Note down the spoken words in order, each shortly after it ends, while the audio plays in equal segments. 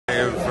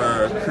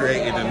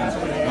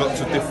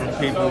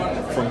people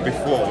from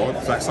before.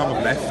 It's like some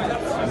have left,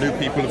 and new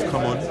people have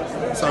come on.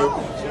 So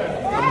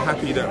I'm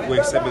happy that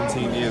we're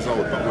 17 years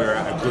old, but we're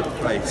at a good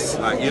place.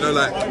 Like, you know,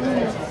 like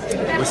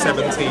we're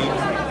 17,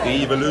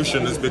 the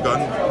evolution has begun.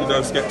 You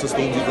know, Skepta,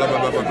 Stormzy, blah blah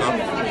blah blah blah,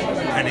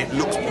 and it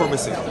looks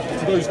promising.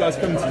 Do those guys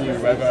come to you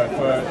ever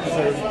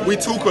for? We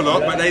talk a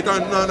lot, but they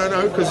don't.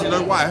 No, because you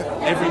know why?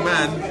 Every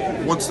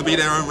man wants to be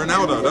their own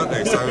Ronaldo, don't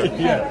they? So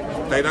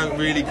they don't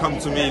really come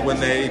to me when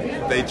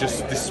they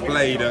just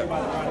display that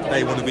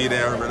they want to be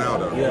their own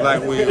Ronaldo. Yeah.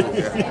 Like we.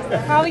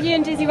 How are you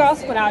and Dizzee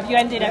Rascal now? Have you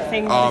ended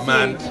everything? Oh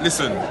man,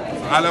 listen,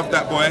 I love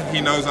that boy.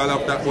 He knows I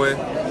love that boy,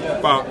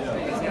 but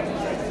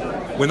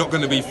we're not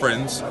going to be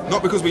friends.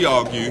 Not because we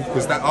argue,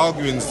 because that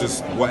arguing's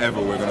just whatever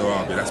we're going to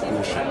argue. That's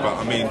bullshit. But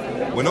I mean,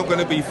 we're not going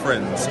to be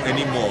friends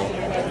anymore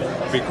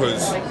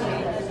because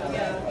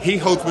he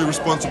holds me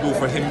responsible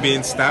for him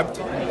being stabbed,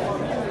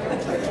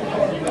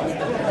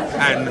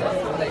 and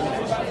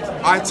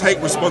I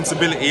take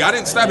responsibility. I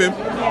didn't stab him.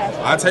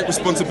 I take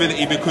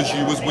responsibility because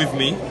you was with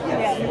me.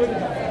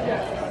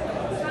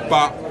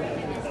 But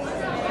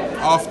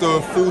after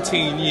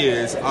 14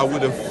 years, I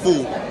would have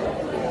thought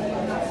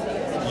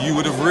you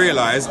would have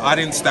realised I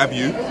didn't stab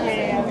you.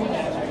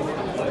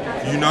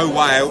 You know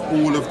why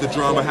all of the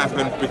drama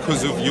happened,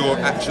 because of your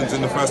actions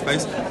in the first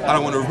place. I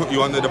don't want to put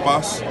you under the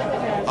bus.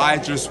 I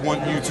just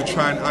want you to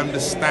try and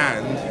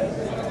understand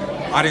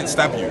I didn't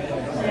stab you.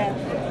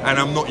 And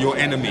I'm not your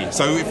enemy.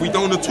 So if we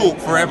don't want to talk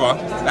forever,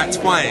 that's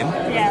fine.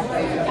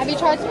 Have you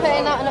tried to put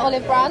in an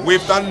olive branch?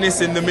 We've done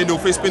this in the middle.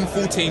 It's been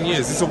 14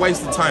 years. It's a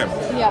waste of time.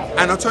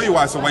 And I'll tell you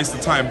why it's a waste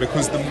of time.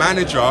 Because the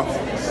manager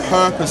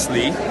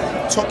purposely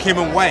took him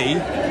away,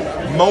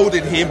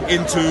 moulded him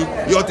into,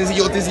 you're Dizzee,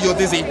 you're Dizzee, you're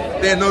Dizzee.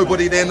 They're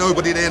nobody, they're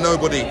nobody, they're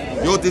nobody.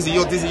 You're Dizzee,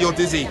 you're Dizzee, you're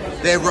Dizzee.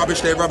 They're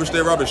rubbish, they're rubbish,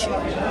 they're rubbish.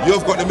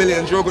 You've got the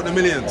millions, you've got the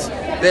millions.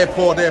 They're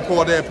poor, they're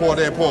poor, they're poor,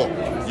 they're poor.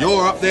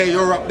 You're up there,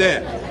 you're up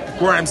there.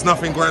 Grime's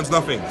nothing, Grime's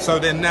nothing. So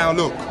then now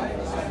look,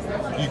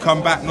 you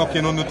come back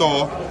knocking on the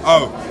door,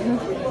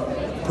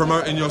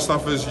 promoting your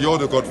stuff as you're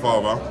the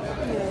Godfather.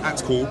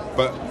 That's cool,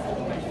 but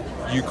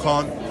you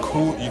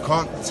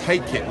can't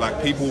take it.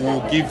 Like, people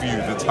will give you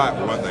the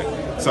title, won't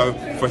they? So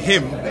for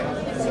him,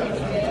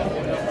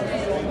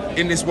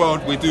 in this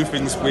world we do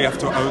things, we have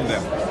to own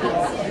them.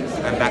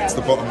 And that's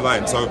the bottom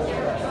line. So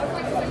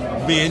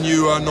me and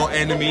you are not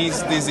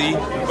enemies, Dizzee,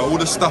 but all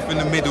the stuff in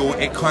the middle,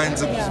 it kind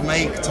of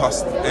makes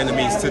us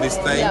enemies to this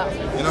day. You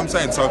know what I'm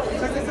saying? So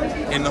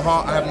in the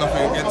heart, I have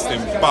nothing against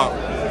him, but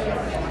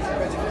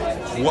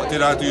what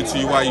did I do to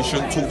you why you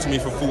shouldn't talk to me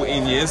for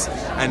 14 years?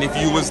 And if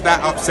you was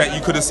that upset,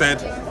 you could have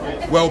said,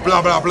 well,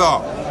 blah, blah,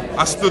 blah.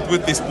 I stood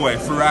with this boy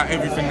throughout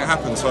everything that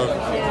happened. So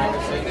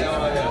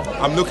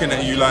I'm looking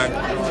at you like,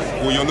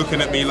 well, you're looking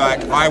at me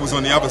like I was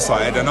on the other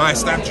side and I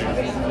stabbed you.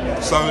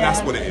 So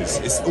that's what it is.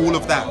 It's all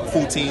of that.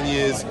 14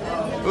 years,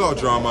 a lot of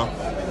drama.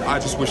 I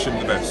just wish him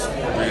the best,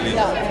 really.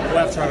 We'll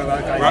have to try to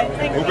right,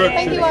 all good.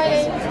 Thank you,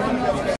 Wiley.